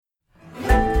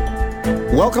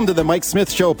Welcome to the Mike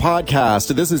Smith Show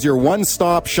podcast. This is your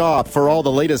one-stop shop for all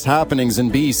the latest happenings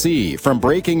in BC. From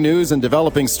breaking news and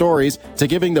developing stories to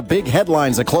giving the big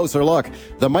headlines a closer look,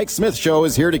 the Mike Smith Show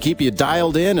is here to keep you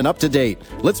dialed in and up to date.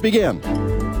 Let's begin.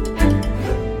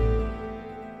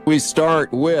 We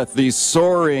start with the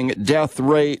soaring death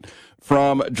rate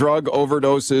from drug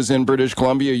overdoses in British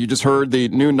Columbia. You just heard the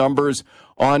new numbers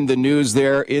on the news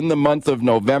there. In the month of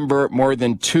November, more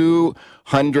than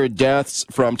 200 deaths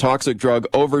from toxic drug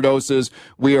overdoses.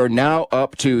 We are now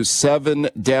up to 7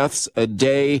 deaths a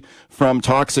day from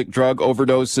toxic drug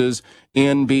overdoses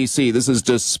in BC. This is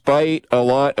despite a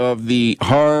lot of the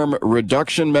harm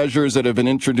reduction measures that have been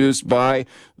introduced by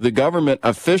the government.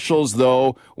 Officials,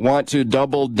 though, want to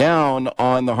double down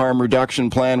on the harm reduction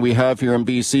plan we have here in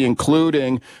BC,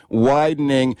 including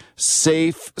widening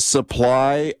safe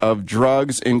supply of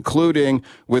drugs, including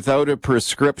without a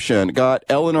prescription. Got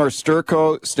Eleanor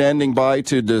Sturko standing by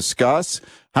to discuss.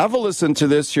 Have a listen to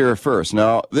this here first.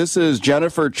 Now, this is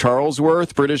Jennifer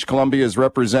Charlesworth, British Columbia's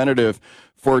representative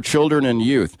for children and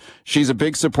youth. She's a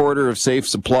big supporter of safe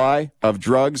supply of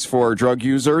drugs for drug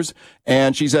users,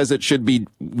 and she says it should be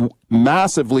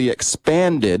massively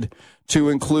expanded to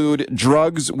include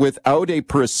drugs without a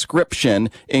prescription,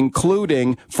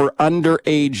 including for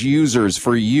underage users,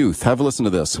 for youth. Have a listen to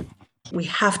this. We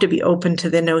have to be open to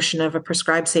the notion of a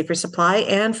prescribed safer supply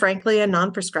and, frankly, a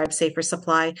non-prescribed safer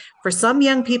supply. For some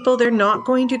young people, they're not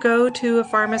going to go to a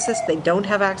pharmacist. They don't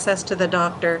have access to the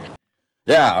doctor.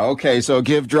 Yeah, okay, so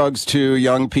give drugs to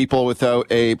young people without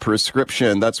a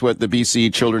prescription. That's what the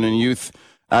BC Children and Youth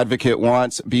Advocate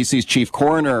wants. BC's chief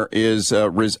coroner is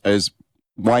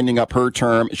winding up her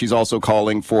term. She's also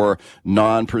calling for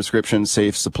non-prescription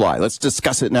safe supply. Let's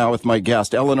discuss it now with my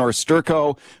guest, Eleanor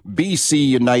Sturko, BC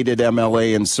United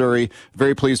MLA in Surrey.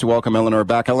 Very pleased to welcome Eleanor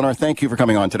back. Eleanor, thank you for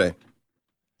coming on today.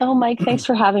 Oh, Mike, thanks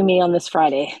for having me on this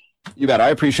Friday. You bet. I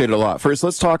appreciate it a lot. First,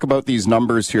 let's talk about these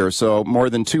numbers here. So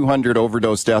more than 200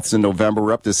 overdose deaths in November.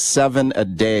 We're up to 7 a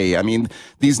day. I mean,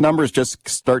 these numbers just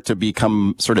start to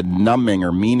become sort of numbing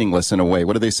or meaningless in a way.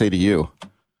 What do they say to you?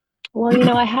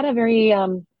 Well, I had a very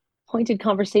pointed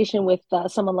conversation with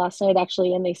someone last night,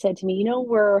 actually, and they said to me,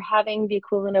 we're having the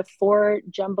equivalent of 4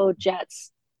 jumbo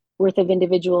jets worth of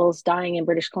individuals dying in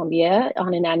British Columbia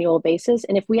on an annual basis.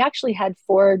 And if we actually had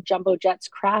 4 jumbo jets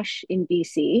crash in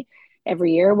BC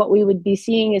every year, what we would be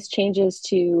seeing is changes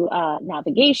to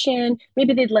navigation.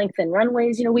 Maybe they'd lengthen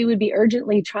runways. We would be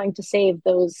urgently trying to save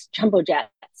those jumbo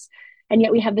jets. And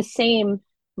yet we have the same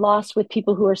loss with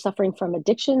people who are suffering from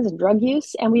addictions and drug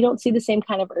use, and we don't see the same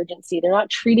kind of urgency. They're not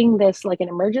treating this like an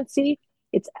emergency.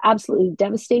 It's absolutely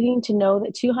devastating to know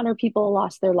that 200 people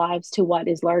lost their lives to what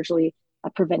is largely a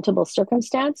preventable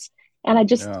circumstance. And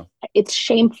it's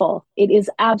shameful. It is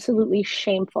absolutely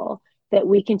shameful that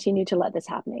we continue to let this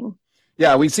happen.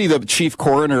 Yeah, we see the chief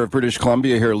coroner of British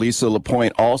Columbia here, Lisa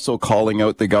Lapointe, also calling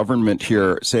out the government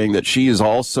here, saying that she is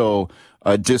also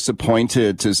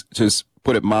disappointed, to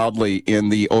put it mildly, in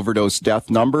the overdose death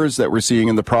numbers that we're seeing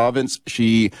in the province.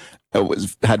 She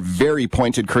had very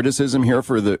pointed criticism here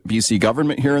for the BC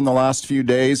government here in the last few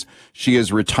days. She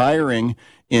is retiring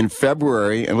in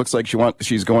February, and looks like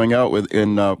she's going out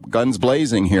in guns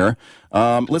blazing here.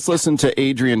 Let's listen to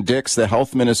Adrian Dix, the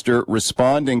health minister,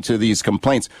 responding to these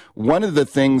complaints. One of the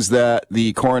things that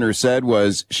the coroner said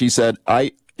was, she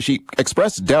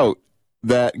expressed doubt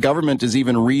that government is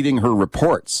even reading her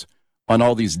reports on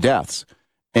all these deaths.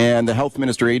 And the health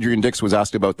minister, Adrian Dix, was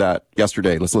asked about that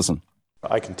yesterday. Let's listen.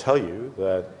 I can tell you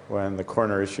that when the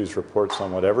coroner issues reports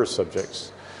on whatever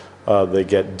subjects, they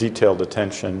get detailed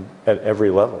attention at every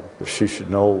level. She should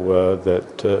know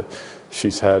that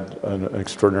she's had an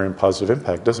extraordinary and positive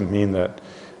impact. Doesn't mean that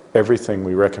everything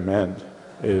we recommend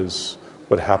is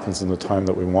what happens in the time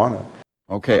that we want it.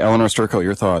 Okay, Eleanor Sturko,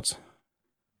 your thoughts?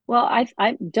 Well,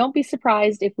 I don't be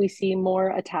surprised if we see more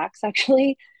attacks,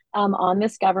 actually, on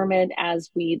this government as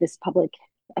this public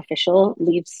official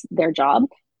leaves their job.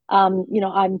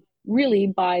 I'm really,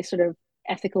 by sort of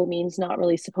ethical means, not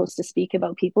really supposed to speak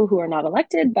about people who are not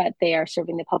elected, but they are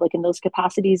serving the public in those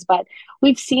capacities. But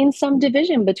we've seen some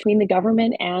division between the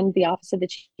government and the office of the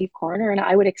chief coroner, and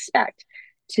I would expect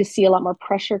to see a lot more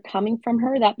pressure coming from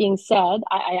her. That being said,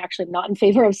 I actually am not in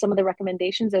favor of some of the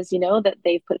recommendations, as you know, that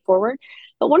they've put forward.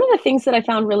 But one of the things that I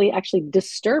found really actually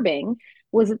disturbing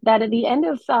was that at the end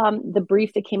of the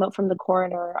brief that came out from the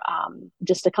coroner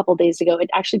just a couple of days ago, it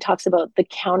actually talks about the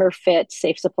counterfeit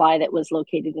safe supply that was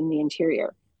located in the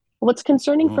interior. What's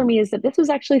concerning for me is that this was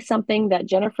actually something that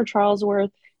Jennifer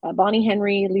Charlesworth, Bonnie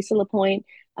Henry, Lisa Lapointe,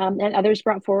 and others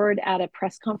brought forward at a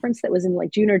press conference that was in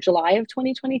like June or July of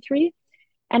 2023.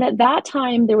 And at that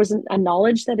time, there was a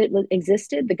knowledge that it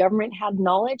existed. The government had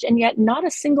knowledge, and yet not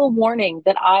a single warning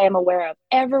that I am aware of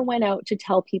ever went out to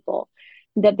tell people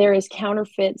that there is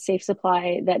counterfeit safe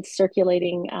supply that's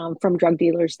circulating from drug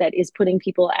dealers that is putting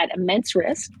people at immense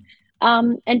risk.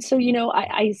 And so,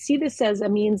 I see this as a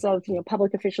means of,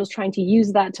 public officials trying to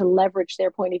use that to leverage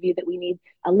their point of view that we need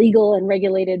a legal and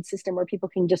regulated system where people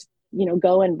can just,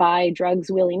 go and buy drugs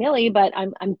willy-nilly. But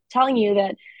I'm telling you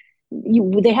that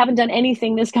they haven't done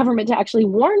anything, this government, to actually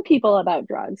warn people about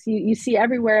drugs. You see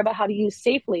everywhere about how to use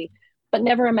safely, but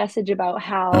never a message about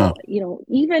how,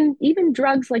 even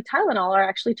drugs like Tylenol are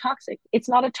actually toxic. It's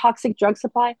not a toxic drug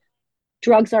supply.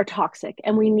 Drugs are toxic,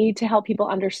 and we need to help people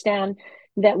understand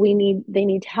that they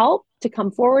need help to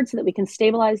come forward so that we can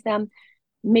stabilize them,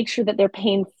 make sure that they're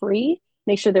pain free,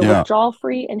 make sure they're withdrawal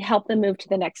free, and help them move to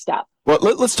the next step. Well,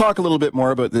 let's talk a little bit more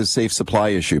about this safe supply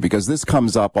issue, because this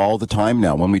comes up all the time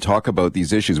now when we talk about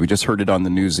these issues. We just heard it on the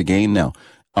news again now,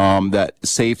 that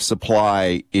safe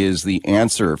supply is the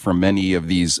answer for many of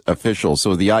these officials.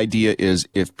 So the idea is,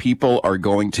 if people are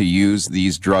going to use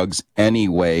these drugs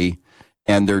anyway,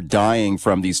 and they're dying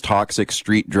from these toxic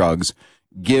street drugs,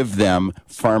 give them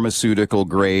pharmaceutical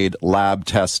grade, lab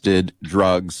tested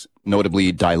drugs,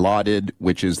 notably Dilaudid,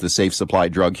 which is the safe supply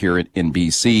drug here in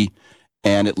BC.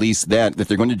 And at least then, if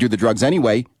they're going to do the drugs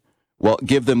anyway, well,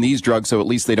 give them these drugs so at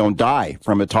least they don't die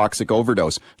from a toxic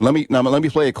overdose. Let me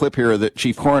play a clip here of the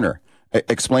chief coroner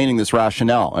explaining this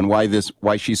rationale and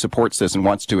why she supports this and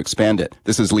wants to expand it.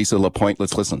 This is Lisa Lapointe.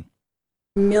 Let's listen.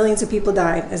 Millions of people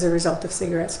died as a result of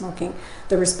cigarette smoking.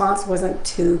 The response wasn't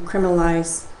to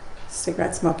criminalize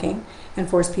cigarette smoking and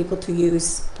force people to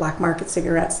use black market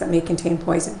cigarettes that may contain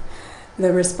poison.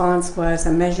 The response was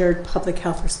a measured public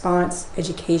health response,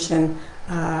 education,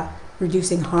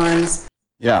 reducing harms.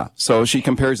 Yeah, so she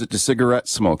compares it to cigarette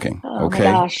smoking. Oh okay.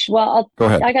 My gosh. Well, go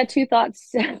ahead. I got two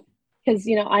thoughts because,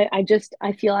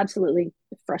 I feel absolutely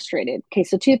frustrated. Okay,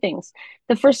 so two things.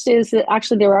 The first is that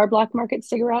actually there are black market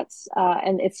cigarettes,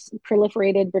 and it's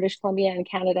proliferated British Columbia and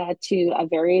Canada to a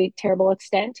very terrible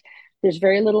extent. There's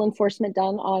very little enforcement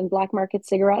done on black market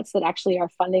cigarettes that actually are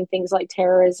funding things like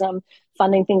terrorism,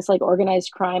 funding things like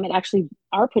organized crime, and actually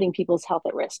are putting people's health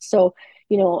at risk. So,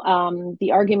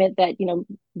 the argument that,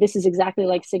 this is exactly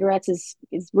like cigarettes is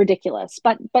ridiculous.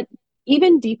 But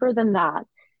even deeper than that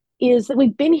is that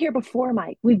we've been here before,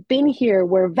 Mike. We've been here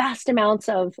where vast amounts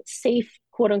of safe,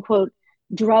 quote unquote,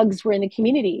 drugs were in the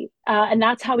community. And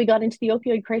that's how we got into the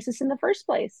opioid crisis in the first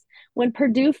place. When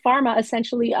Purdue Pharma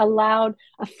essentially allowed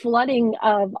a flooding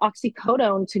of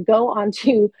oxycodone to go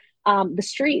onto the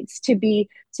streets to be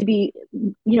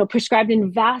prescribed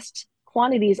in vast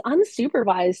quantities,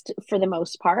 unsupervised for the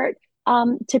most part,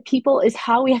 to people, is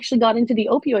how we actually got into the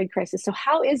opioid crisis. So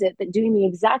how is it that doing the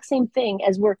exact same thing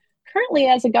as we're currently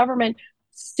as a government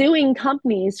suing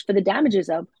companies for the damages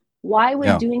of, why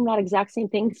would doing that exact same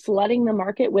thing, flooding the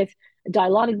market with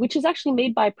Dilaudid, which is actually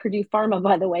made by Purdue Pharma,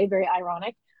 by the way, very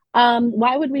ironic.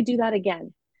 Why would we do that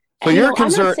again? So you're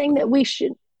concerned. I'm not saying that we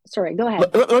should. Sorry, go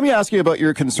ahead. Let me ask you about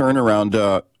your concern around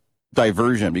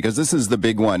diversion, because this is the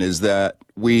big one, is that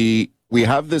we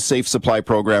have this safe supply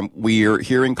program. We are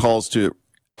hearing calls to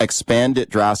expand it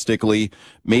drastically,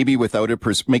 maybe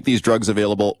make these drugs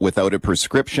available without a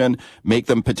prescription, make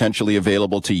them potentially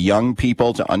available to young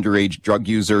people, to underage drug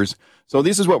users. So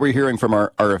this is what we're hearing from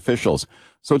our officials.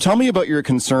 So tell me about your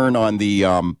concern on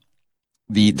the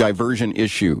diversion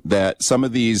issue, that some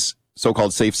of these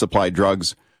so-called safe supply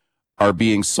drugs are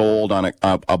being sold on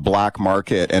a black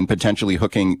market and potentially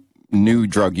hooking new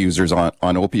drug users on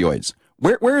opioids.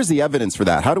 Where is the evidence for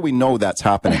that? How do we know that's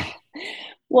happening?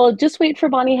 Well, just wait for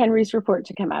Bonnie Henry's report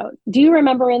to come out. Do you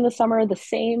remember in the summer, the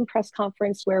same press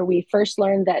conference where we first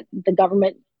learned that the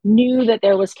government knew that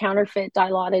there was counterfeit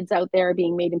Dilaudids out there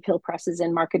being made in pill presses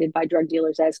and marketed by drug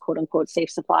dealers as quote unquote safe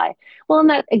supply? Well, in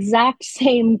that exact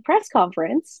same press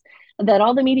conference that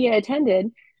all the media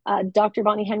attended, Dr.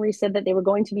 Bonnie Henry said that they were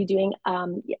going to be doing,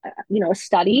 a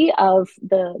study of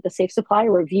the safe supply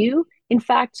review. In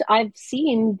fact, I've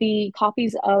seen the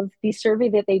copies of the survey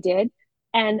that they did,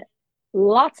 and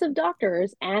lots of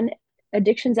doctors and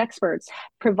addictions experts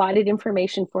provided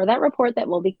information for that report that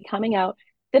will be coming out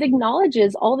that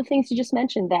acknowledges all the things you just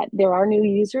mentioned, that there are new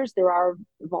users, there are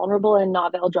vulnerable and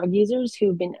novel drug users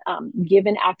who've been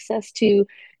given access to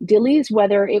dillies,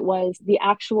 whether it was the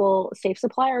actual safe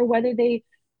supply or whether they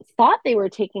thought they were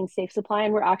taking safe supply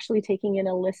and were actually taking an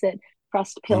illicit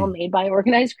pressed pill made by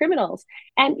organized criminals.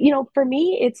 And, for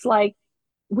me, it's like,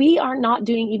 we are not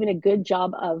doing even a good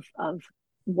job of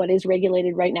what is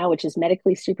regulated right now, which is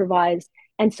medically supervised.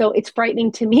 And so it's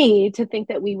frightening to me to think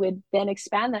that we would then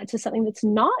expand that to something that's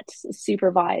not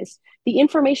supervised. The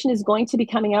information is going to be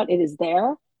coming out. It is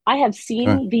there. I have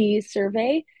seen the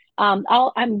survey.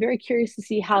 I'm very curious to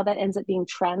see how that ends up being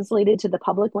translated to the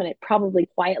public when it probably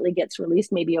quietly gets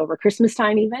released, maybe over Christmas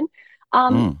time even.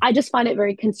 I just find it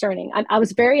very concerning. I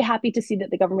was very happy to see that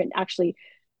the government actually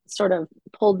sort of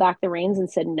pulled back the reins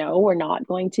and said, no, we're not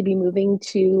going to be moving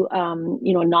to,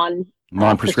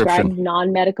 non-prescribed,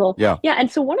 non-medical. Yeah.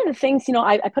 And so one of the things,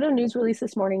 I put a news release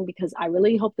this morning because I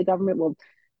really hope the government will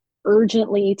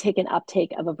urgently take an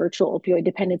uptake of a virtual opioid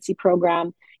dependency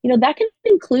program. That can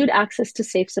include access to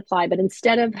safe supply, but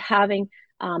instead of having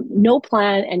no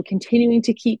plan and continuing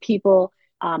to keep people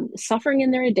suffering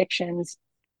in their addictions,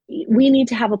 we need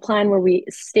to have a plan where we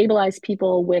stabilize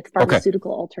people with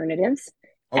pharmaceutical alternatives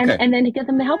and then to get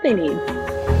them the help they need.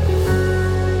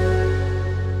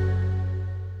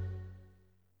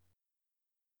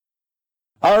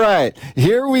 All right,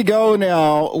 here we go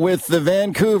now with the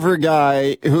Vancouver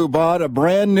guy who bought a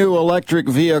brand new electric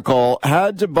vehicle,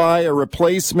 had to buy a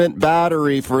replacement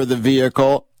battery for the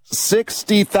vehicle,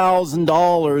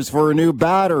 $60,000 for a new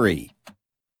battery.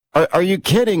 Are you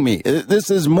kidding me?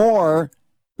 This is more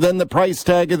than the price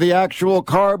tag of the actual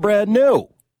car brand new.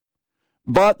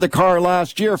 Bought the car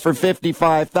last year for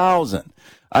 $55,000.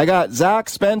 I got Zach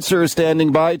Spencer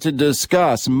standing by to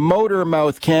discuss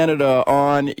Motormouth Canada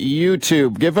on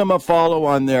YouTube. Give him a follow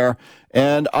on there.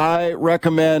 And I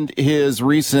recommend his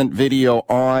recent video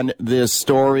on this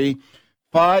story.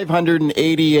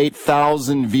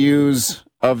 588,000 views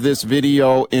of this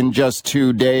video in just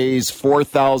 2 days,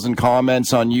 4,000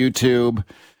 comments on YouTube.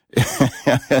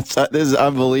 This is an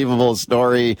unbelievable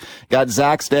story. Got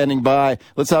Zach standing by.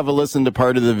 Let's have a listen to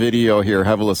part of the video here.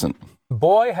 Have a listen.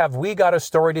 Boy, have we got a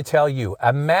story to tell you.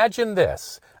 Imagine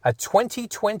this, a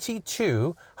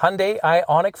 2022 Hyundai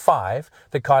Ioniq 5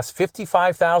 that costs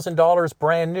 $55,000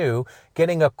 brand new,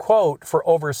 getting a quote for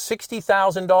over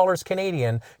 $60,000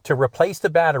 Canadian to replace the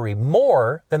battery,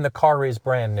 more than the car is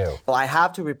brand new. Well, I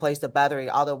have to replace the battery,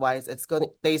 otherwise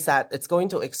they said it's going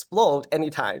to explode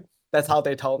anytime. That's how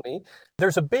they told me.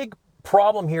 There's a big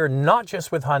problem here, not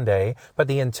just with Hyundai, but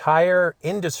the entire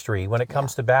industry when it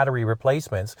comes to battery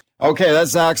replacements. Okay,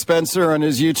 that's Zach Spencer on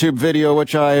his YouTube video,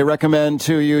 which I recommend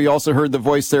to you. You also heard the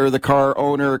voice there of the car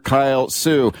owner, Kyle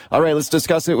Sue. All right, let's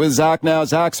discuss it with Zach now.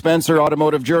 Zach Spencer,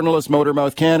 automotive journalist,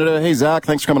 Motormouth Canada. Hey, Zach,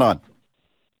 thanks for coming on.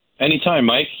 Anytime,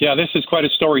 Mike. Yeah, this is quite a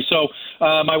story. So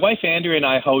my wife Andrea and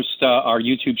I host our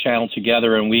YouTube channel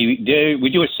together, and we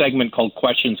do a segment called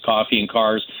Questions, Coffee, and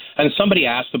Cars. And somebody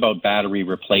asked about battery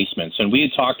replacements, and we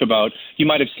had talked about, you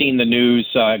might have seen the news,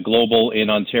 Global in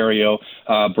Ontario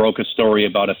broke a story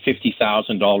about a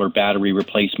 $50,000 battery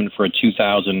replacement for a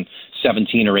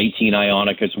 2017 or 18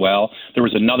 Ioniq as well. There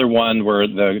was another one where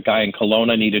the guy in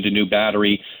Kelowna needed a new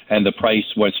battery, and the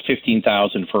price was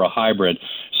 $15,000 for a hybrid.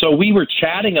 So we were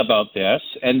chatting about this,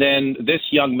 and then this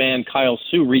young man, Kyle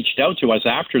Sue, reached out to us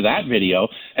after that video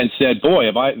and said, boy,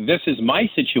 this is my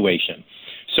situation.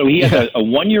 So he has a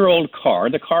one-year-old car.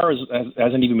 The car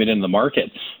hasn't even been in the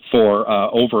market for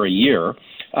over a year.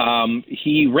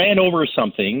 He ran over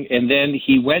something, and then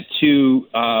he went to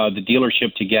the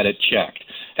dealership to get it checked.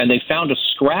 And they found a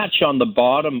scratch on the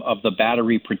bottom of the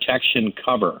battery protection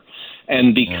cover.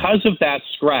 And because of that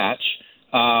scratch,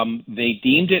 they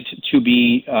deemed it to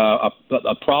be a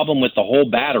problem with the whole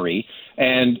battery.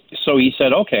 And so he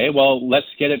said, okay, well, let's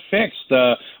get it fixed.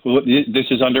 This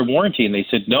is under warranty. And they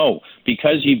said, no,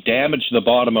 because you've damaged the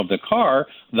bottom of the car,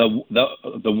 the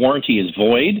warranty is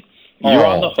void. You're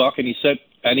on the hook. And he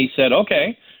said,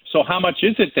 okay, so how much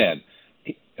is it then?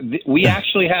 We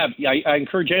actually have, I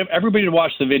encourage everybody to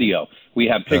watch the video. We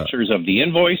have pictures of the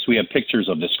invoice. We have pictures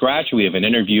of the scratch. We have an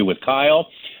interview with Kyle.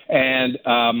 And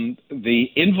the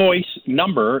invoice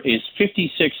number is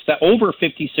over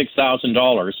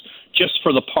 $56,000 just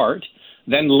for the part.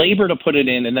 Then labor to put it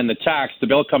in, and then the tax. The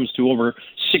bill comes to over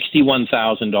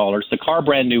 $61,000. The car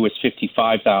brand new is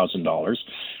 $55,000.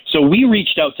 So we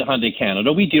reached out to Hyundai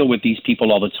Canada. We deal with these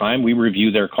people all the time. We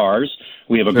review their cars.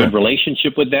 We have a good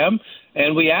relationship with them.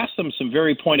 And we asked them some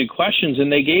very pointed questions, and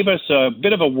they gave us a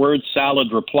bit of a word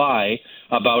salad reply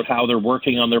about how they're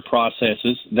working on their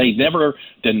processes. They never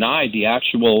denied the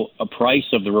actual price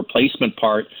of the replacement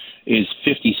part is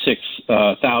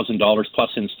 $56,000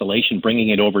 plus installation, bringing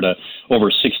it over to over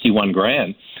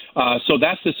 $61,000. So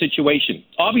that's the situation.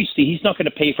 Obviously, he's not going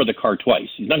to pay for the car twice.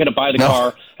 He's not going to buy the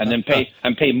car and then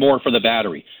pay more for the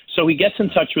battery. So he gets in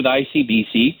touch with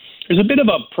ICBC. There's a bit of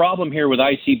a problem here with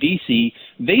ICBC.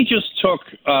 They just took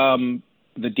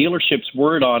the dealership's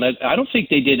word on it. I don't think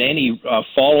they did any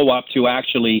follow-up to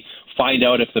actually find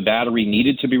out if the battery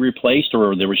needed to be replaced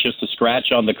or there was just a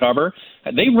scratch on the cover.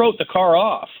 They wrote the car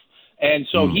off. And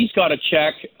so he's got a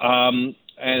check.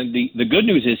 And the good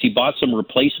news is he bought some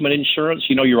replacement insurance.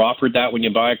 You know, you're offered that when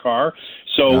you buy a car.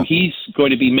 So he's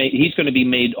going to be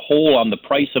made whole on the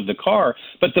price of the car.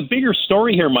 But the bigger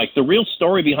story here, Mike, the real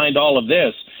story behind all of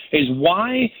this is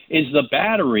why is the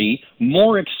battery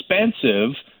more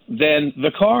expensive than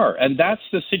the car? And that's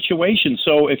the situation.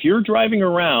 So if you're driving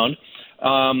around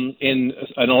in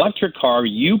an electric car,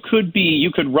 you could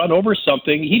run over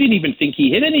something. He didn't even think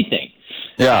he hit anything.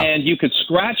 Yeah. And you could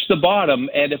scratch the bottom,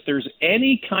 and if there's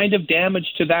any kind of damage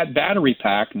to that battery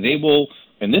pack, they will,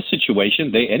 in this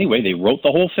situation, they wrote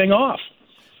the whole thing off.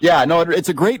 Yeah, no, it's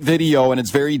a great video, and it's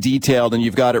very detailed, and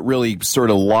you've got it really sort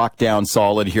of locked down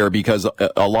solid here because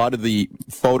a lot of the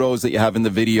photos that you have in the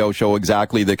video show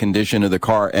exactly the condition of the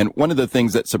car. And one of the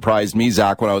things that surprised me,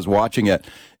 Zach, when I was watching it,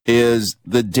 is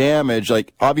the damage.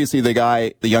 Like, obviously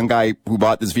the young guy who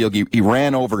bought this vehicle, he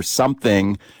ran over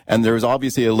something, and there was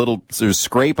obviously a little sort of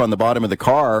scrape on the bottom of the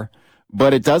car,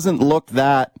 but it doesn't look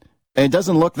that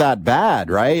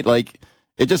bad, right? Like,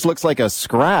 it just looks like a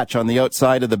scratch on the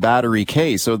outside of the battery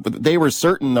case. So they were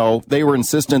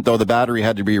insistent though the battery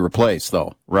had to be replaced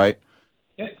though, right?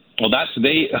 Well,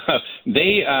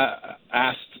 they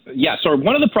asked. Yeah, so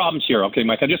one of the problems here, okay,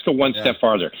 Mike, I'll just go one step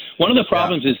farther. One of the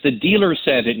problems is the dealer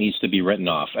said it needs to be written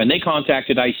off, and they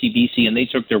contacted ICBC, and they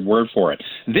took their word for it.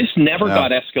 This never got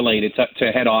escalated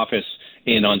to head office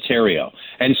in Ontario.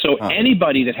 And so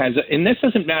anybody that has, and this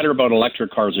doesn't matter about electric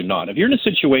cars or not, if you're in a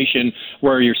situation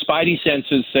where your spidey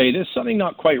senses say there's something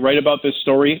not quite right about this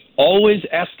story, always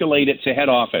escalate it to head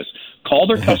office. Call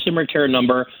their customer care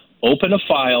number, open a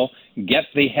file, get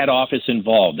the head office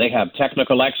involved. They have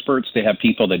technical experts. They have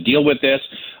people that deal with this.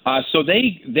 So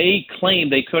they claim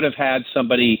they could have had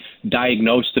somebody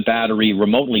diagnose the battery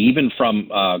remotely, even from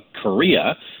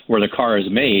Korea, where the car is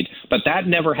made. But that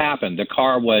never happened. The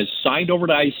car was signed over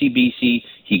to ICBC.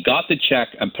 He got the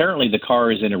check. Apparently the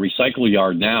car is in a recycle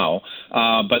yard now,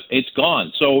 but it's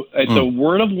gone. So it's a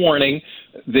word of warning.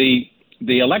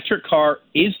 The electric car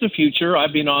is the future.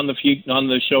 I've been on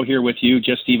the show here with you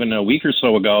just even a week or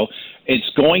so ago. It's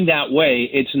going that way.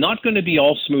 It's not going to be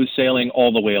all smooth sailing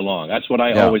all the way along. That's what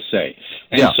I always say.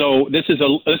 And so this is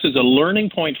a learning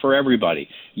point for everybody.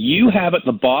 You have at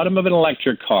the bottom of an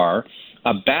electric car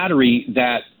a battery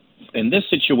that in this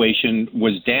situation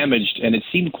was damaged, and it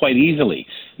seemed quite easily.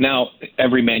 Now,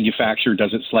 every manufacturer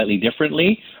does it slightly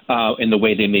differently in the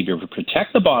way they maybe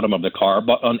protect the bottom of the car,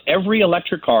 but on every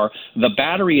electric car, the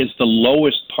battery is the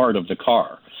lowest part of the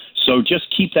car. So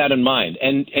just keep that in mind.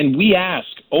 And we ask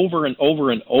over and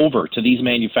over and over to these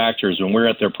manufacturers when we're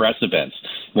at their press events,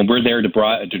 when we're there to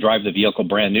drive the vehicle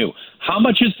brand new, how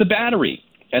much is the battery?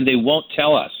 And they won't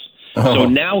tell us. So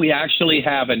now we actually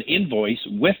have an invoice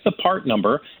with the part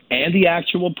number, and the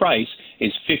actual price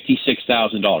is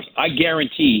 $56,000. I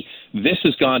guarantee this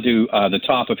has gone to the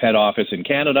top of head office in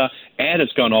Canada, and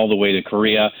it's gone all the way to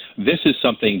Korea. This is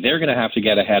something they're going to have to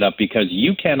get ahead of because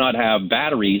you cannot have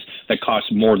batteries that cost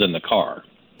more than the car.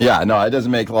 Yeah, no, it doesn't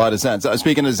make a lot of sense.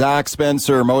 Speaking of Zach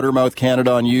Spencer, Motormouth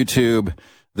Canada on YouTube,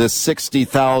 the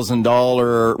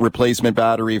 $60,000 replacement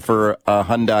battery for a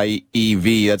Hyundai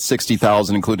EV, that's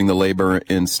 $60,000 including the labor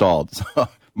installed.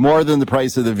 More than the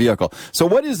price of the vehicle. So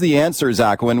what is the answer,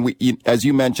 Zach? When as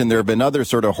you mentioned, there have been other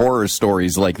sort of horror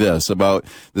stories like this about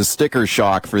the sticker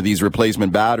shock for these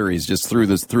replacement batteries just through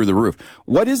the roof.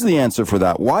 What is the answer for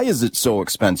that? Why is it so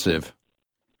expensive?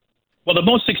 Well, the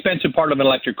most expensive part of an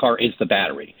electric car is the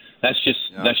battery. That's just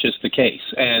the case.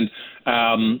 And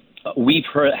we've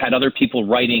had other people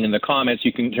writing in the comments.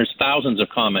 There's thousands of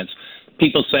comments.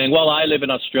 People saying, well, I live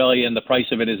in Australia and the price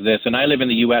of it is this, and I live in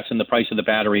the U.S. and the price of the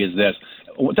battery is this.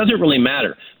 It doesn't really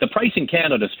matter. The price in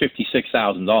Canada is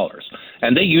 $56,000,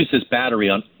 and they use this battery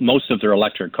on most of their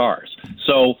electric cars.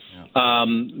 So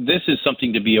this is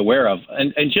something to be aware of.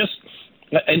 And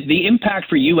the impact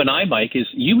for you and I, Mike, is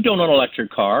you don't own an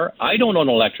electric car. I don't own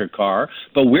an electric car,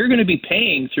 but we're going to be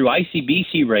paying through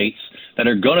ICBC rates that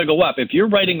are going to go up. If you're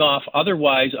writing off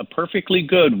otherwise a perfectly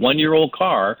good one-year-old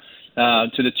car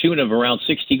to the tune of around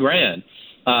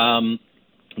 $60,000,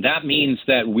 that means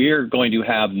that we're going to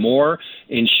have more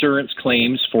insurance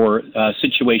claims for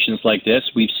situations like this.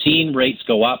 We've seen rates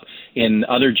go up in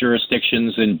other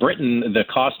jurisdictions. In Britain, the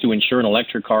cost to insure an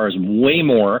electric car is way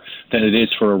more than it is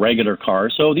for a regular car.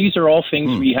 So these are all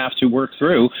things we have to work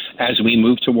through as we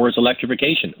move towards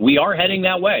electrification. We are heading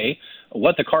that way.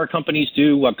 What the car companies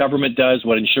do, what government does,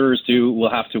 what insurers do,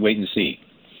 we'll have to wait and see.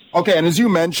 Okay, and as you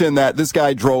mentioned that this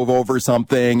guy drove over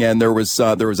something and there was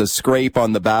a scrape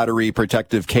on the battery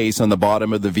protective case on the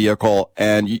bottom of the vehicle,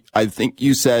 and I think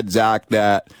you said, Zach,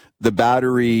 that the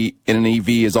battery in an EV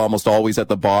is almost always at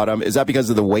the bottom. Is that because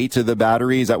of the weight of the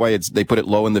battery? Is that why they put it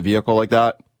low in the vehicle like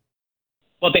that?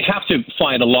 Well, they have to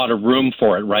find a lot of room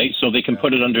for it, right? So they can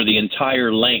put it under the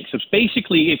entire length. It's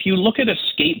basically, if you look at a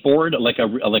skateboard, like a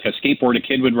skateboard a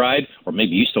kid would ride, or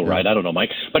maybe you still ride, I don't know,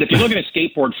 Mike. But if you look at a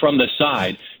skateboard from the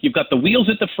side, you've got the wheels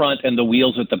at the front and the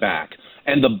wheels at the back.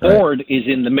 And the board is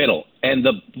in the middle. And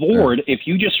the board, if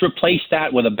you just replace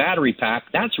that with a battery pack,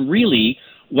 that's really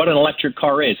what an electric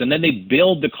car is. And then they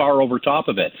build the car over top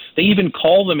of it. They even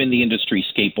call them in the industry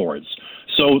skateboards.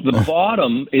 So the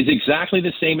bottom is exactly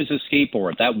the same as a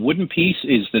skateboard. That wooden piece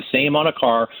is the same on a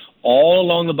car. All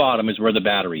along the bottom is where the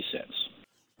battery sits.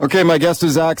 Okay, my guest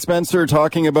is Zach Spencer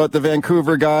talking about the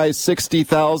Vancouver guy,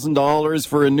 $60,000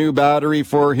 for a new battery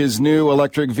for his new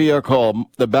electric vehicle.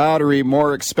 The battery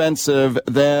more expensive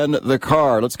than the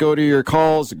car. Let's go to your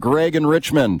calls. Greg in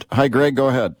Richmond. Hi, Greg. Go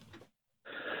ahead.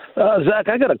 Zach,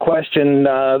 I got a question.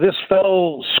 This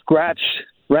fellow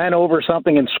ran over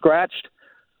something and scratched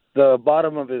the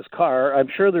bottom of his car. I'm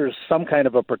sure there's some kind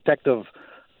of a protective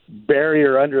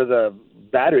barrier under the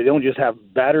battery. They don't just have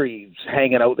batteries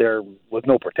hanging out there with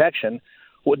no protection.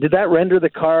 Did that render the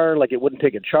car like it wouldn't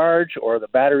take a charge, or the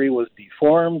battery was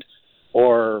deformed,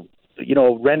 or,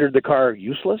 rendered the car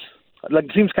useless? Like,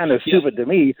 it seems kind of stupid to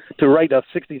me to write a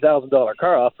 $60,000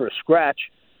 car off for a scratch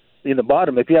in the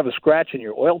bottom. If you have a scratch in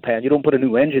your oil pan, you don't put a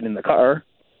new engine in the car.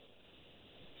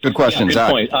 Good question, Good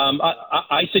Zach. point.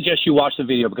 I suggest you watch the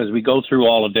video because we go through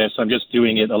all of this. I'm just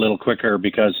doing it a little quicker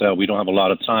because we don't have a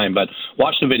lot of time. But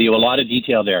watch the video. A lot of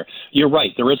detail there. You're right.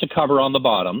 There is a cover on the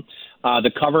bottom. The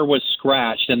cover was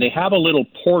scratched, and they have a little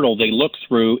portal they look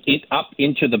through it up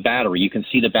into the battery. You can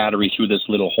see the battery through this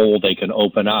little hole they can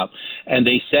open up. And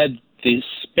they said the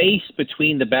space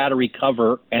between the battery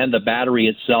cover and the battery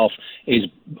itself is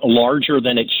larger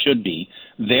than it should be.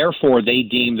 Therefore, they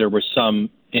deemed there was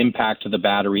some impact to the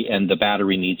battery and the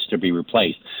battery needs to be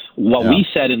replaced. What we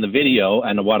said in the video,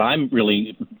 and what I'm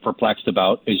really perplexed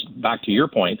about, is back to your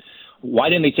point. Why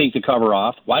didn't they take the cover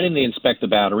off? Why didn't they inspect the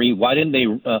battery? Why didn't they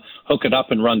hook it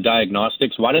up and run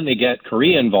diagnostics? Why didn't they get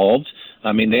Korea involved?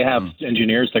 I mean, they have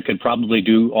engineers that could probably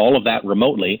do all of that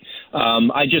remotely.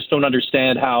 I just don't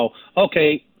understand how,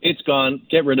 okay, it's gone,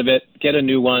 get rid of it, get a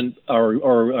new one,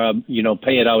 or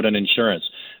pay it out on insurance.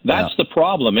 That's the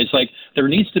problem. It's like there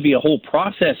needs to be a whole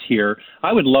process here.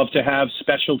 I would love to have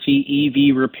specialty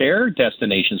EV repair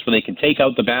destinations where they can take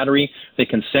out the battery, they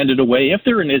can send it away. If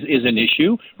there is an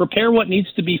issue, repair what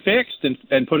needs to be fixed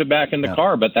and put it back in the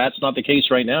car. But that's not the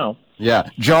case right now. Yeah.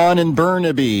 John in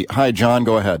Burnaby. Hi, John.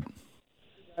 Go ahead.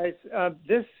 Guys,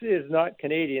 this is not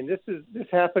Canadian. This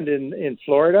happened in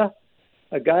Florida.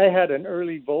 A guy had an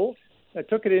early Volt. I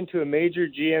took it into a major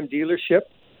GM dealership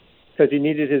because he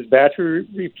needed his battery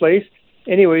replaced.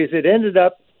 Anyways, it ended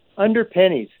up under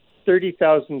pennies,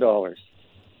 $30,000.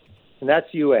 And that's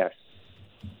U.S.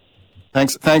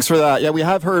 Thanks for that. Yeah, we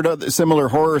have heard similar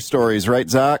horror stories, right,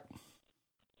 Zach?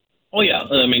 Oh, yeah.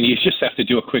 I mean, you just have to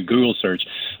do a quick Google search.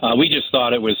 We just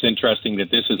thought it was interesting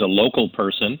that this is a local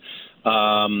person.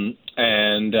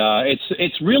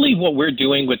 It's really what we're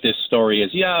doing with this story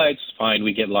is, it's fine.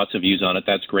 We get lots of views on it.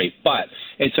 That's great. But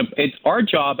it's our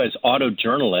job as auto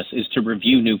journalists is to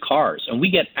review new cars. And we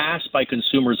get asked by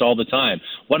consumers all the time,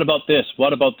 what about this?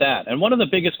 What about that? And one of the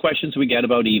biggest questions we get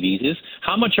about EVs is,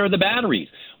 how much are the batteries?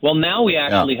 Well, now we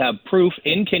actually have proof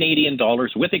in Canadian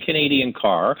dollars with a Canadian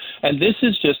car. And this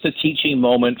is just a teaching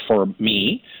moment for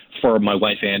me, for my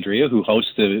wife, Andrea, who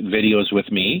hosts the videos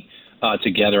with me.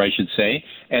 Together, I should say,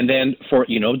 and then for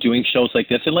doing shows like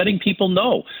this and letting people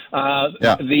know.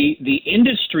 The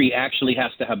industry actually has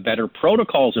to have better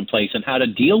protocols in place on how to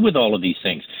deal with all of these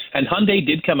things. And Hyundai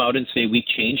did come out and say we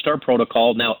changed our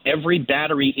protocol. Now every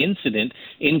battery incident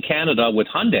in Canada with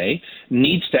Hyundai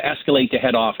needs to escalate to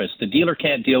head office. The dealer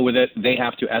can't deal with it; they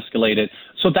have to escalate it.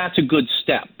 So that's a good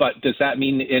step. But does that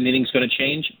mean anything's going to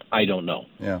change? I don't know.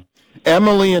 Yeah.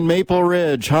 Emily in Maple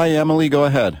Ridge. Hi, Emily. Go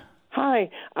ahead. Hi,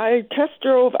 I test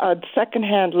drove a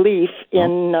secondhand Leaf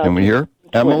in. Can we hear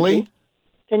Emily?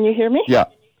 Can you hear me? Yeah.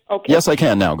 Okay. Yes, I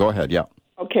can now. Go ahead. Yeah.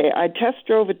 Okay, I test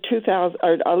drove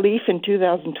a Leaf in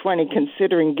 2020,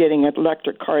 considering getting an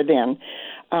electric car then,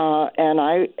 and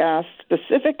I asked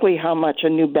specifically how much a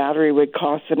new battery would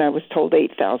cost, and I was told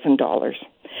 $8,000,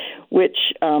 which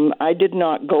I did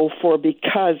not go for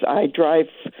because I drive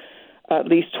at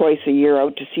least twice a year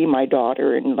out to see my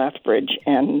daughter in Lethbridge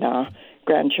and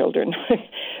grandchildren.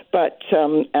 But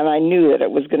and I knew that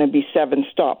it was going to be 7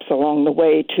 stops along the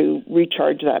way to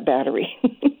recharge that battery.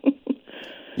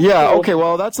 Yeah, So- okay,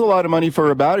 well, that's a lot of money for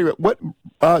a battery.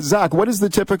 Zach, what is the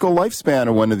typical lifespan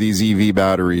of one of these EV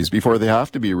batteries before they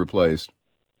have to be replaced?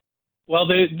 Well,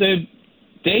 the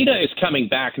data is coming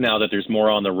back now that there's more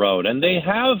on the road, and they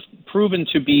have proven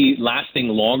to be lasting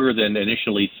longer than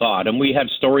initially thought. And we have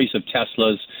stories of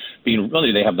Teslas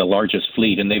really, they have the largest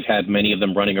fleet, and they've had many of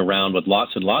them running around with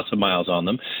lots and lots of miles on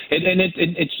them. And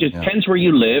it depends where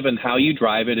you live and how you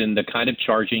drive it and the kind of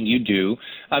charging you do.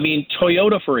 I mean,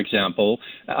 Toyota, for example,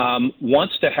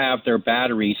 wants to have their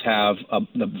batteries have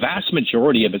the vast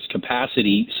majority of its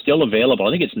capacity still available.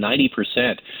 I think it's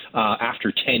 90%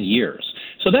 after 10 years.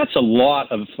 So that's a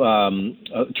lot of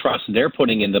trust they're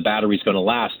putting in the battery's going to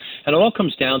last. And it all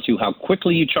comes down to how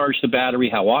quickly you charge the battery,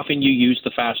 how often you use the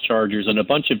fast chargers, and a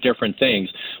bunch of different things.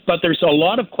 But there's a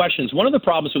lot of questions. One of the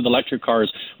problems with electric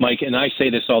cars, Mike, and I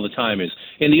say this all the time, is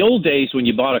in the old days when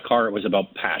you bought a car, it was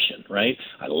about passion, right?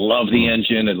 I love the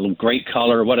engine, a great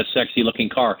color, what a sexy looking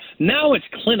car. Now it's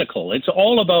clinical. It's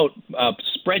all about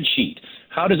spreadsheet.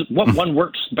 What one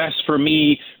works best for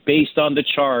me based on the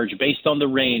charge, based on the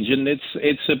range, and it's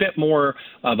a bit more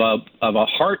of a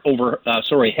head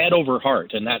over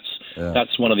heart, and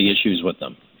that's one of the issues with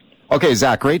them. Okay,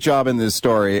 Zach, great job in this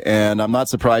story, and I'm not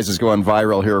surprised it's going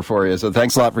viral here for you. So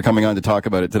thanks a lot for coming on to talk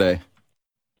about it today.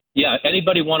 Yeah,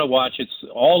 anybody want to watch? It's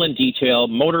all in detail.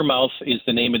 Motor Mouth is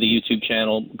the name of the YouTube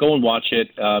channel. Go and watch it.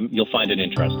 You'll find it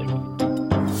interesting.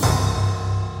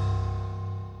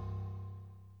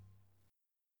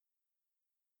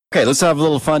 Okay, let's have a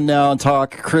little fun now and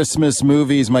talk Christmas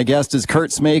movies. My guest is Kurt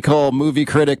Smakel, movie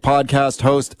critic, podcast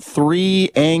host.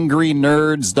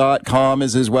 3angrynerds.com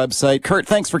is his website. Kurt,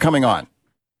 thanks for coming on.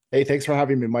 Hey, thanks for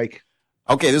having me, Mike.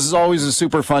 Okay, this is always a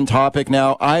super fun topic.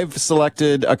 Now, I've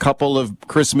selected a couple of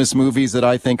Christmas movies that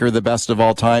I think are the best of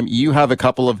all time. You have a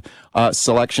couple of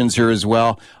selections here as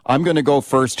well. I'm going to go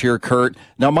first here, Kurt.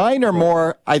 Now, mine are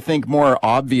more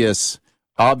obvious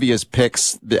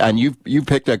picks, and you've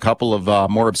picked a couple of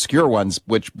more obscure ones,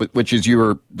 which is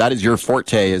your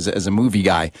forte as a movie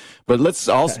guy. But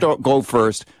I'll go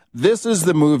first. This is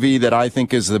the movie that I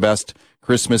think is the best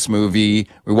Christmas movie.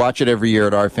 We watch it every year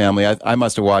at our family. I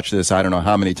must have watched this I don't know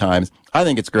how many times. I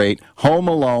think it's great. Home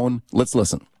Alone. Let's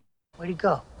listen. Where'd he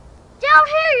go? Down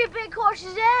here, you big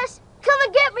horse's ass. Come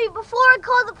and get me before I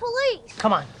call the police.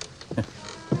 Come on.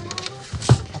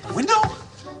 Out the window?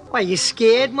 Why, you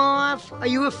scared, Marv? Are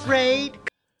you afraid?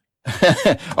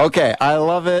 Okay, I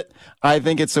love it. I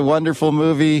think it's a wonderful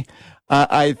movie.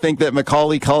 I think that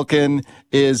Macaulay Culkin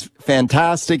is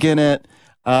fantastic in it.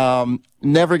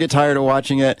 Never get tired of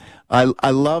watching it.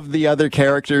 I love the other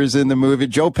characters in the movie.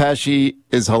 Joe Pesci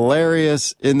is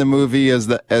hilarious in the movie as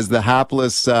the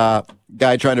hapless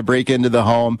guy trying to break into the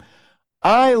home.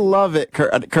 I love it,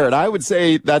 Kurt. I would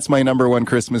say that's my number one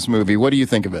Christmas movie. What do you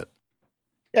think of it?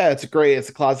 Yeah, it's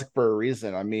a classic for a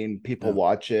reason. I mean, people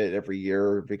watch it every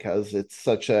year because it's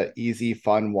such a easy,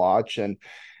 fun watch. And,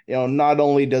 not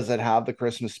only does it have the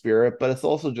Christmas spirit, but it's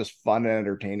also just fun and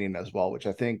entertaining as well, which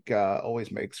I think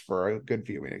always makes for a good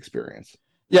viewing experience.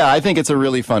 Yeah, I think it's a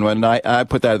really fun one, and I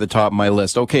put that at the top of my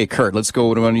list. Okay, Kurt, let's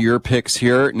go to one of your picks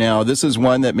here. Now, this is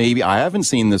one that maybe I haven't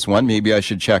seen this one. Maybe I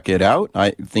should check it out.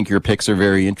 I think your picks are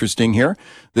very interesting here.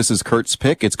 This is Kurt's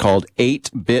pick. It's called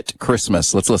 8-Bit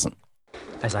Christmas. Let's listen.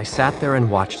 As I sat there and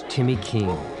watched Timmy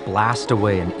Keene blast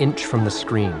away an inch from the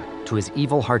screen to his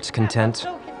evil heart's content,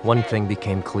 one thing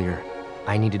became clear.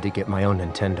 I needed to get my own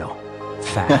Nintendo.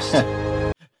 Fast.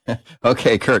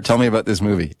 Okay, Kurt, tell me about this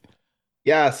movie.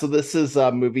 Yeah, so this is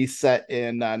a movie set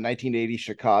in 1980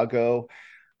 Chicago.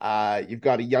 You've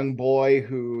got a young boy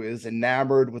who is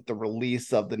enamored with the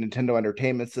release of the Nintendo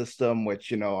Entertainment System,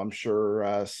 which, I'm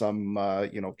sure some,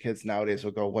 kids nowadays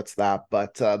will go, what's that?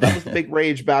 But that was the big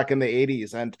rage back in the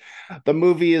 80s. And the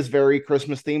movie is very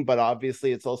Christmas themed, but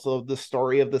obviously it's also the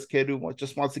story of this kid who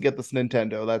just wants to get this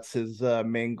Nintendo. That's his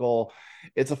main goal.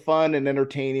 It's a fun and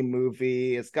entertaining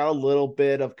movie. It's got a little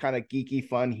bit of kind of geeky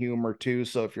fun humor too.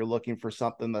 So if you're looking for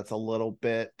something that's a little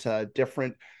bit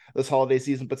different this holiday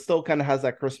season, but still kind of has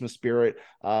that Christmas spirit,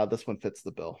 this one fits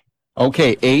the bill.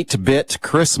 Okay, 8-Bit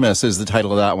Christmas is the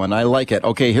title of that one. I like it.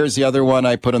 Okay, here's the other one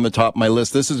I put on the top of my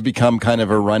list. This has become kind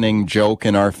of a running joke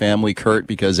in our family, Kurt,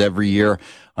 because every year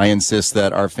I insist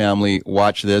that our family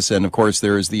watch this. And of course,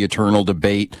 there is the eternal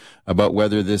debate about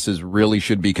whether this really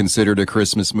should be considered a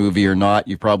Christmas movie or not.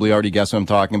 You've probably already guessed what I'm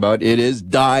talking about. It is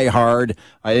Die Hard.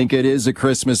 I think it is a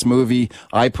Christmas movie.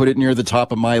 I put it near the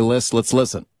top of my list. Let's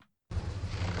listen.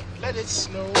 Let it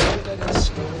snow, let it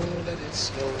snow, let it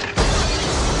snow.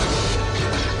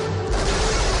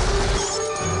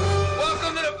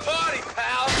 Welcome to the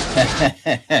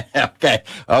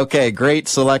Okay. Great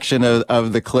selection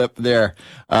of the clip there,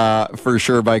 for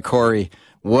sure by Corey.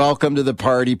 Welcome to the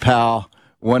party, pal.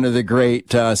 One of the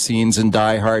great scenes in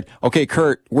Die Hard. Okay,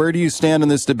 Kurt, where do you stand in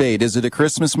this debate? Is it a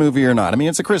Christmas movie or not? I mean,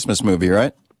 it's a Christmas movie,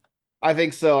 right? I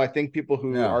think so. I think people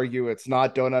who argue it's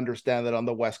not don't understand that on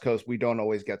the West Coast we don't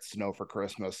always get snow for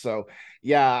Christmas. So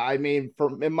yeah, I mean,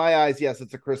 in my eyes, yes,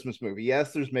 it's a Christmas movie.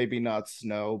 Yes, there's maybe not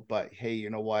snow, but hey, you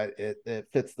know what? It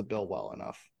fits the bill well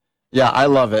enough. Yeah, I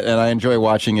love it, and I enjoy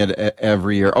watching it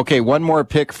every year. Okay, one more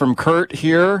pick from Kurt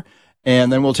here,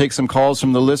 and then we'll take some calls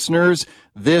from the listeners.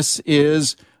 This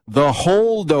is The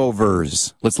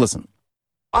Holdovers. Let's listen.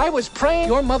 I was praying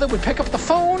your mother would pick up the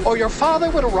phone or your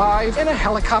father would arrive in a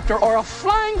helicopter or a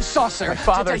flying saucer. My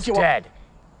father's dead.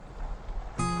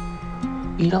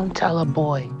 You don't tell a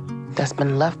boy that's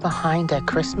been left behind at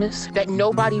Christmas that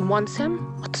nobody wants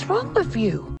him? What's wrong with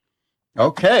you?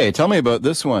 Okay, tell me about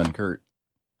this one, Kurt.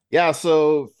 Yeah,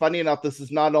 so funny enough, this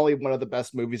is not only one of the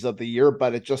best movies of the year,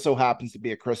 but it just so happens to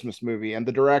be a Christmas movie. And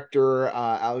the director,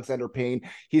 Alexander Payne,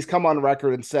 he's come on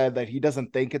record and said that he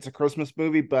doesn't think it's a Christmas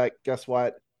movie, but guess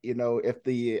what? You know, if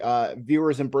the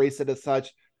viewers embrace it as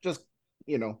such, just,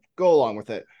 you know, go along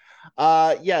with it.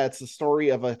 Yeah, it's the story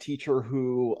of a teacher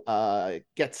who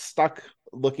gets stuck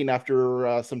looking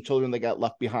after some children that got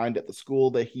left behind at the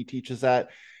school that he teaches at.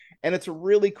 And it's a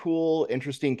really cool,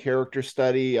 interesting character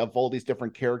study of all these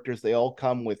different characters. They all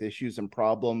come with issues and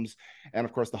problems. And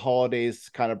of course, the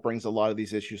holidays kind of brings a lot of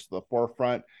these issues to the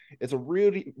forefront. It's a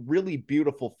really, really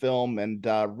beautiful film and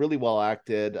really well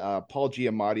acted. Paul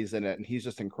Giamatti's in it, and he's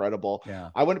just incredible. Yeah.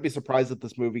 I wouldn't be surprised if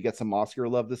this movie gets some Oscar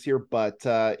love this year, but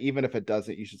even if it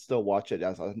doesn't, you should still watch it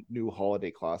as a new holiday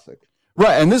classic.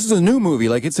 Right, and this is a new movie.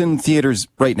 Like, it's in theaters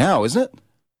right now, isn't it?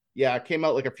 Yeah, it came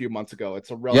out like a few months ago.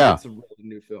 It's a really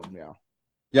new film, yeah.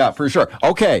 Yeah, for sure.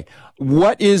 Okay,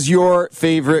 what is your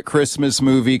favorite Christmas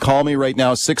movie? Call me right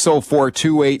now,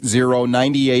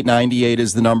 604-280-9898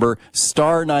 is the number,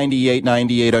 star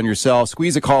 9898 on your cell.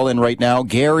 Squeeze a call in right now.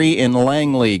 Gary in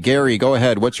Langley. Gary, go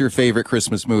ahead. What's your favorite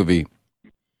Christmas movie?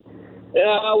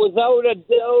 Without a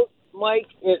doubt, Mike,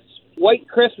 it's White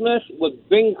Christmas with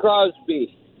Bing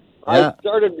Crosby. Yeah. I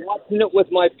started watching it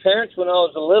with my parents when I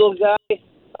was a little guy.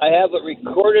 I have it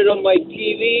recorded on my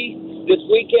TV. This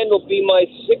weekend will be my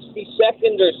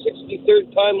 62nd or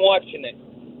 63rd time watching it.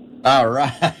 All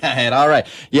right.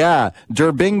 Yeah,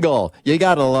 Der Bingle. You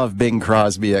gotta love Bing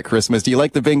Crosby at Christmas. Do you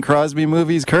like the Bing Crosby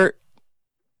movies, Kurt?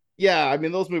 Yeah, I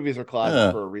mean, those movies are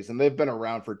classics for a reason. They've been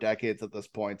around for decades at this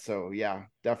point, so yeah,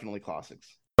 definitely classics.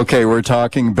 Okay, we're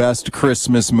talking best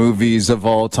Christmas movies of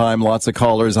all time. Lots of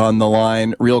callers on the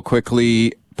line. Real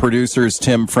quickly, producers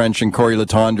Tim French and Corey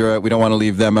Latondra, we don't want to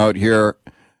leave them out here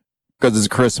because it's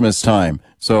Christmas time.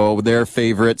 So their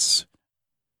favorites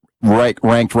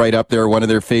ranked right up there, one of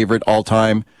their favorite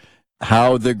all-time,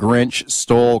 How the Grinch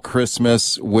Stole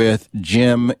Christmas with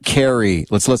Jim Carrey.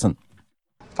 Let's listen.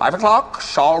 5 o'clock,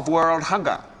 solve world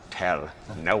hunger. Tell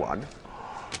no one.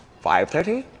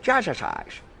 5:30,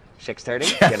 jazzercise.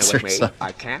 6:30, dinner with me.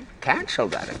 I can't cancel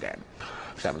that again.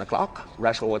 7 o'clock,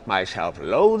 wrestle with my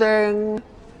self-loathing.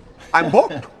 I'm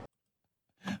booked.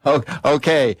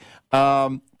 Okay.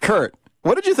 Kurt,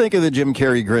 what did you think of the Jim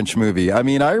Carrey Grinch movie? I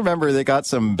mean, I remember they got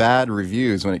some bad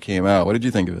reviews when it came out. What did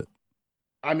you think of it?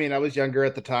 I mean, I was younger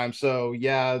at the time, so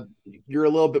yeah, you're a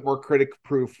little bit more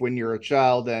critic-proof when you're a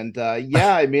child, and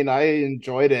yeah, I mean, I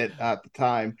enjoyed it at the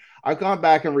time. I've gone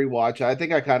back and rewatched it. I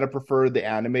think I kind of preferred the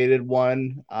animated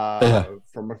one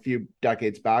from a few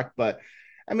decades back, but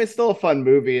I mean, it's still a fun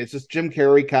movie. It's just Jim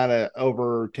Carrey kind of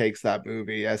overtakes that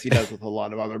movie, as he does with a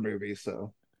lot of other movies,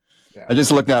 so... Yeah. I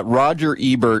just looked at Roger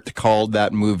Ebert called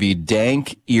that movie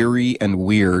dank, eerie, and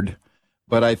weird.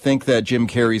 But I think that Jim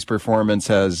Carrey's performance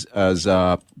has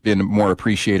been more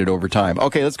appreciated over time.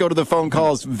 Okay, let's go to the phone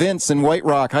calls. Vince in White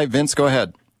Rock. Hi, Vince. Go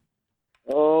ahead.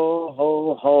 Oh,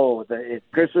 ho, ho.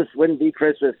 Christmas wouldn't be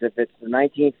Christmas if it's the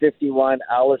 1951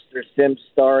 Alistair Sim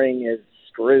starring as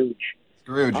Scrooge.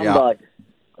 Yeah.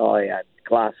 Oh, yeah.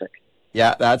 Classic.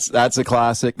 Yeah, that's a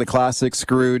classic. The classic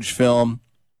Scrooge film.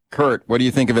 Kurt, what do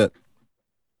you think of it?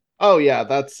 Oh, yeah,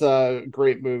 that's a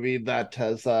great movie that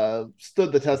has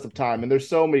stood the test of time. And there's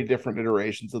so many different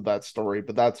iterations of that story,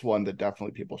 but that's one that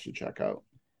definitely people should check out.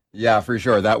 Yeah, for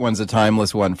sure. That one's a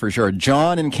timeless one, for sure.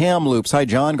 John in Kamloops. Hi,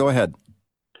 John. Go ahead.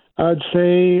 I'd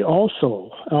say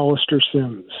also Alistair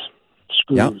Sims,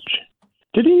 Scrooge. Yeah.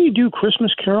 Didn't he do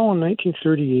Christmas Carol in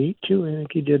 1938, too? I think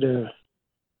he did a...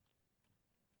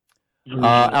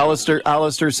 Alistair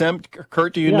Sims.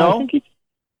 Kurt, do you know? I think he...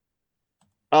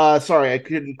 Sorry, I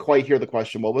couldn't quite hear the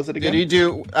question. What was it again?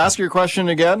 Ask your question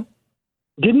again?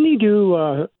 Didn't he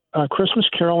do Christmas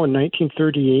Carol in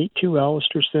 1938 to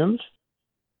Alistair Sims?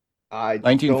 I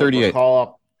 1938.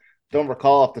 Don't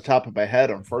recall off the top of my head,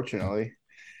 unfortunately.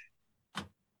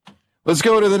 Let's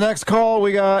go to the next call.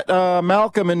 We got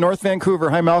Malcolm in North Vancouver.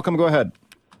 Hi, Malcolm. Go ahead.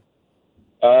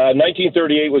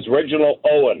 1938 was Reginald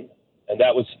Owen, and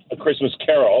that was A Christmas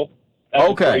Carol.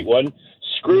 That's a great one.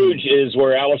 Scrooge is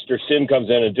where Alistair Sim comes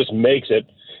in and just makes it.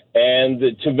 And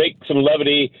to make some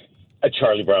levity, A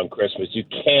Charlie Brown Christmas. You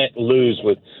can't lose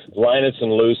with Linus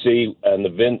and Lucy and the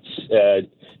Vince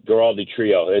Guaraldi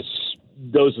trio.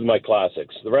 Those are my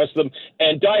classics. The rest of them,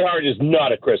 and Die Hard is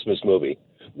not a Christmas movie.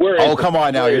 Come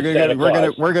on now!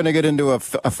 We're gonna get into a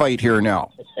fight here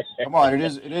now. Come on, it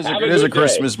is a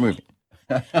Christmas movie.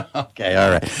 Okay,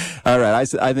 all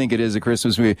right. I think it is a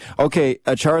Christmas movie. Okay,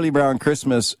 A Charlie Brown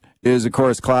Christmas is of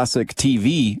course classic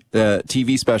TV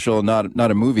special, not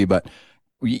a movie, but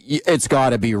it's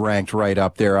got to be ranked right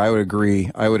up there. I would agree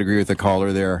with the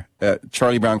caller there.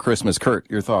 Charlie Brown Christmas.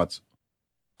 Kurt, your thoughts?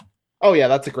 Oh yeah,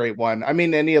 that's a great one. I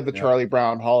mean, any of the Charlie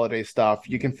Brown holiday stuff,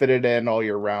 you can fit it in all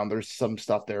year round. There's some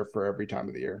stuff there for every time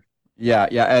of the year. Yeah,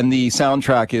 and the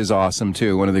soundtrack is awesome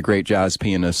too. One of the great jazz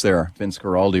pianists there, Vince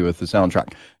Guaraldi, with the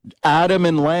soundtrack. Adam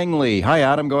in Langley. Hi,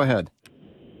 Adam. Go ahead.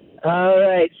 All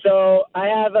right, so I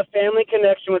have a family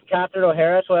connection with Catherine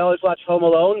O'Hara, so I always watch Home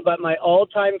Alone, but my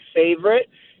all-time favorite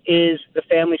is The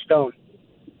Family Stone.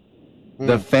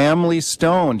 The Family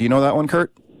Stone. Do you know that one,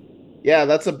 Kurt? Yeah,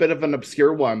 that's a bit of an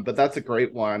obscure one, but that's a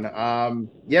great one.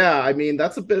 Yeah, I mean,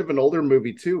 that's a bit of an older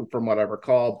movie too, from what I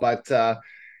recall, but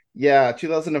yeah,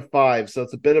 2005, so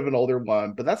it's a bit of an older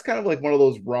one, but that's kind of like one of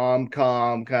those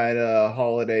rom-com kind of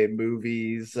holiday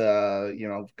movies, got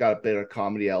a bit of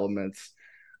comedy elements.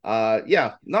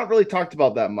 Yeah, not really talked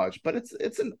about that much, but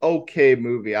it's an okay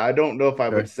movie. I don't know if I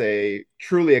would say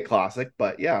truly a classic,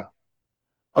 but yeah.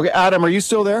 Okay, Adam, are you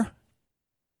still there?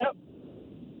 Yep.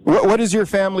 What is your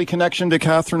family connection to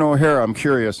Catherine O'Hara? I'm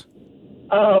curious.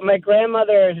 Oh, my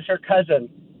grandmother is her cousin.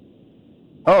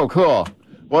 Oh, cool.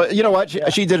 Well, you know what?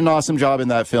 She did an awesome job in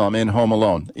that film, in Home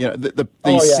Alone. You know, the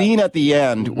scene at the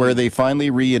end where they finally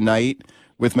reunite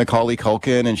with Macaulay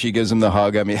Culkin and she gives him the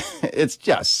hug. I mean, it's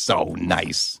just so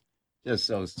nice. Just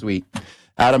so sweet.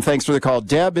 Adam, thanks for the call.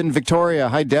 Deb in Victoria.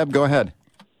 Hi, Deb. Go ahead.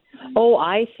 Oh,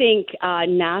 I think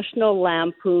National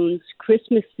Lampoon's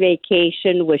Christmas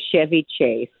Vacation with Chevy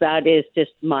Chase. That is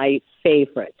just my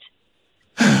favorite.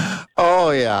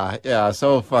 Oh, yeah.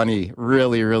 So funny.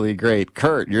 Really, really great.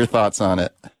 Kurt, your thoughts on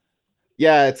it?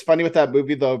 Yeah, it's funny with that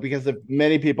movie, though, because if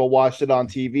many people watched it on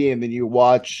TV and then you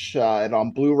watch it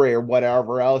on Blu-ray or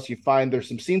whatever else, you find there's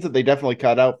some scenes that they definitely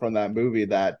cut out from that movie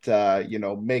that,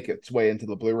 make its way into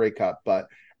the Blu-ray cut. But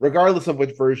regardless of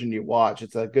which version you watch,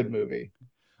 it's a good movie.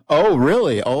 Oh,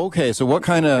 really? Oh, okay. So what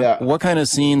kind of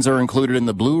scenes are included in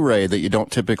the Blu-ray that you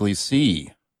don't typically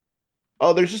see?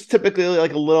 Oh, there's just typically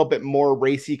like a little bit more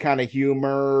racy kind of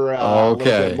humor, a little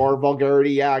bit more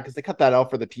vulgarity. Yeah, because they cut that out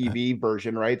for the TV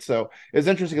version, right? So it's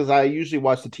interesting because I usually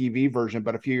watch the TV version,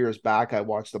 but a few years back I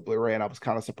watched the Blu-ray and I was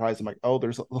kind of surprised. I'm like, oh,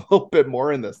 there's a little bit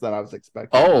more in this than I was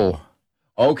expecting. Oh,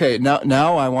 okay.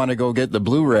 Now I want to go get the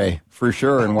Blu-ray for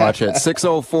sure and watch it.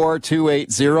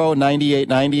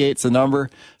 604-280-9898 is the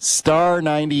number. Star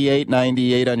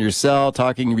 9898 on your cell.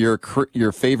 Talking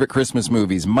your favorite Christmas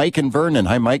movies. Mike and Vernon.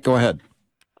 Hi, Mike. Go ahead.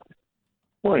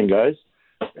 Morning, guys.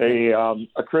 A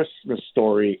Christmas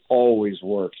Story always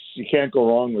works. You can't go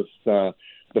wrong with the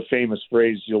famous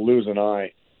phrase, "You'll lose an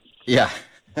eye." Yeah.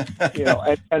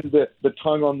 and the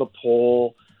tongue on the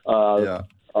pole. The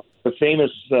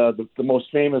famous, the most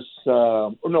famous,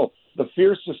 the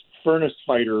fiercest furnace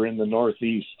fighter in the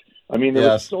Northeast. I mean, there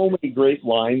were so many great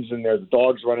lines in there. The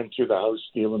dogs running through the house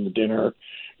stealing the dinner.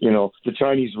 The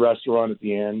Chinese restaurant at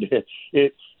the end.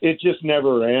 It just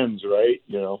never ends, right?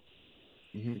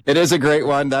 It is a great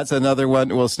one. That's another one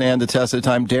that will stand the test of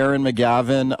time. Darren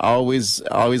McGavin, always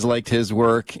liked his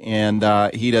work, and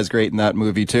he does great in that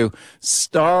movie too.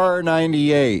 Star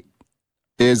 98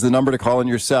 is the number to call in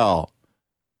your cell.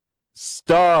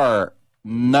 Star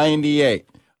 98.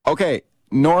 Okay,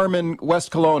 Norman,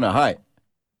 West Kelowna. Hi.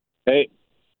 Hey.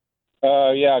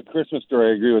 Christmas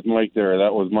Story. I agree with Mike there.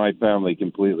 That was my family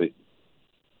completely.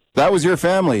 That was your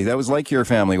family. That was like your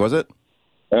family, was it?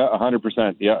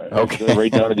 100%. Yeah. Okay. Right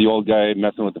down to the old guy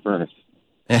messing with the furnace.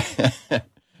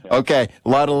 Okay. A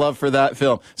lot of love for that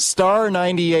film. Star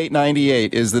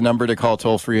 9898 is the number to call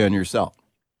toll free on your cell.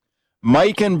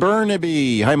 Mike and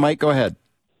Burnaby. Hi, Mike. Go ahead.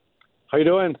 How you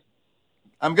doing?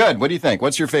 I'm good. What do you think?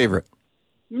 What's your favorite?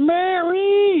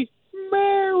 Mary!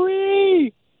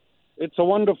 It's a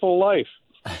Wonderful Life.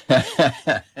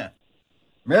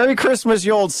 Merry Christmas,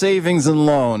 you old savings and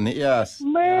loan. Yes.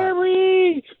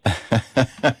 Merry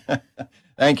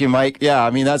Thank you, Mike. Yeah, I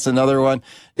mean, that's another one.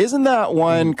 Isn't that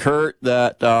one, Kurt,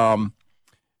 that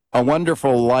A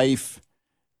Wonderful Life,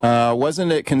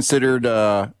 wasn't it considered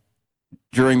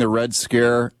during the Red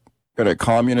Scare kind of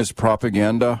communist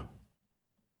propaganda?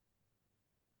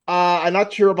 I'm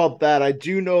not sure about that. I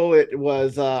do know it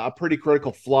was a pretty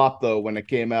critical flop, though, when it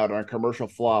came out, on a commercial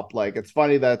flop. Like, it's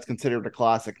funny that it's considered a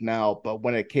classic now, but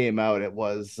when it came out, it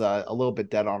was a little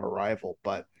bit dead on arrival.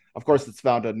 But, of course, it's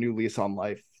found a new lease on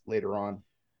life later on.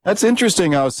 That's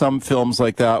interesting how some films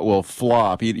like that will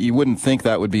flop. You wouldn't think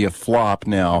that would be a flop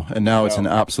now, and now it's an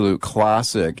absolute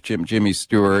classic. Jimmy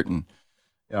Stewart. And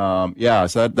so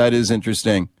that is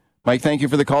interesting. Mike, thank you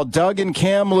for the call. Doug in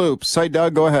Kamloops. Hi,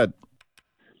 Doug. Go ahead.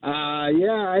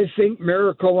 I think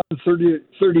Miracle on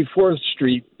 34th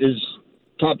Street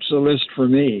tops the list for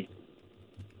me.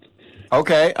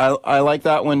 Okay, I like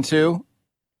that one too.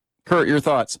 Kurt, your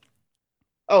thoughts?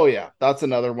 Oh, yeah, that's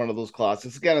another one of those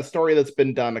classics. Again, a story that's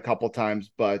been done a couple times,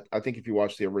 but I think if you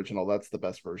watch the original, that's the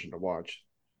best version to watch.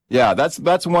 Yeah, that's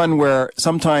one where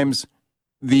sometimes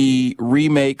the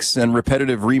remakes and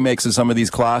repetitive remakes of some of these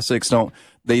classics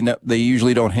they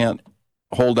usually don't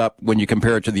hold up when you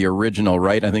compare it to the original,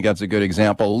 right? I think that's a good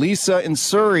example. Lisa in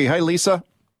Surrey. Hi, Lisa.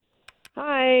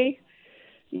 Hi.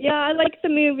 Yeah, I like the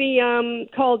movie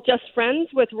called Just Friends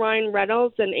with Ryan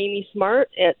Reynolds and Amy Smart.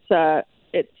 It's a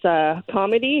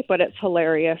comedy, but it's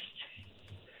hilarious.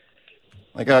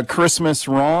 Like a Christmas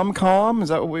rom-com? Is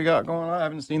that what we got going on? I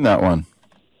haven't seen that one.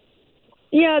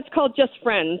 Yeah, it's called Just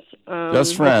Friends.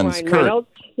 Just Friends. Kurt. Reynolds.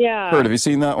 Yeah. Kurt, have you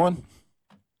seen that one?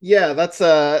 Yeah, it's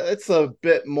a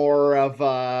bit more of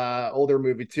a older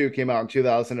movie too. Came out in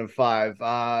 2005.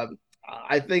 I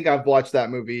think I've watched that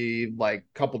movie like a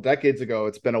couple decades ago.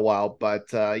 It's been a while,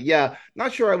 but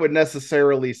not sure I would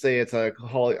necessarily say it's a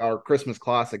Christmas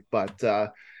classic, but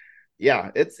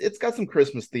it's got some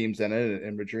Christmas themes in it and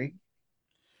imagery.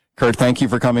 Kurt, thank you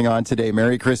for coming on today.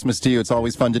 Merry Christmas to you. It's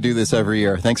always fun to do this every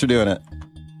year. Thanks for doing it.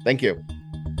 Thank you.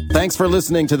 Thanks for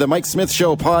listening to the Mike Smith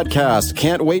Show podcast.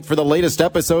 Can't wait for the latest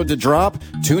episode to drop?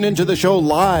 Tune into the show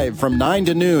live from 9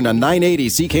 to noon on 980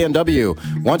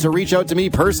 CKNW. Want to reach out to me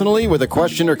personally with a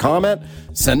question or comment?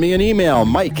 Send me an email,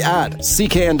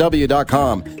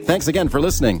 mike@cknw.com. Thanks again for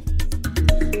listening.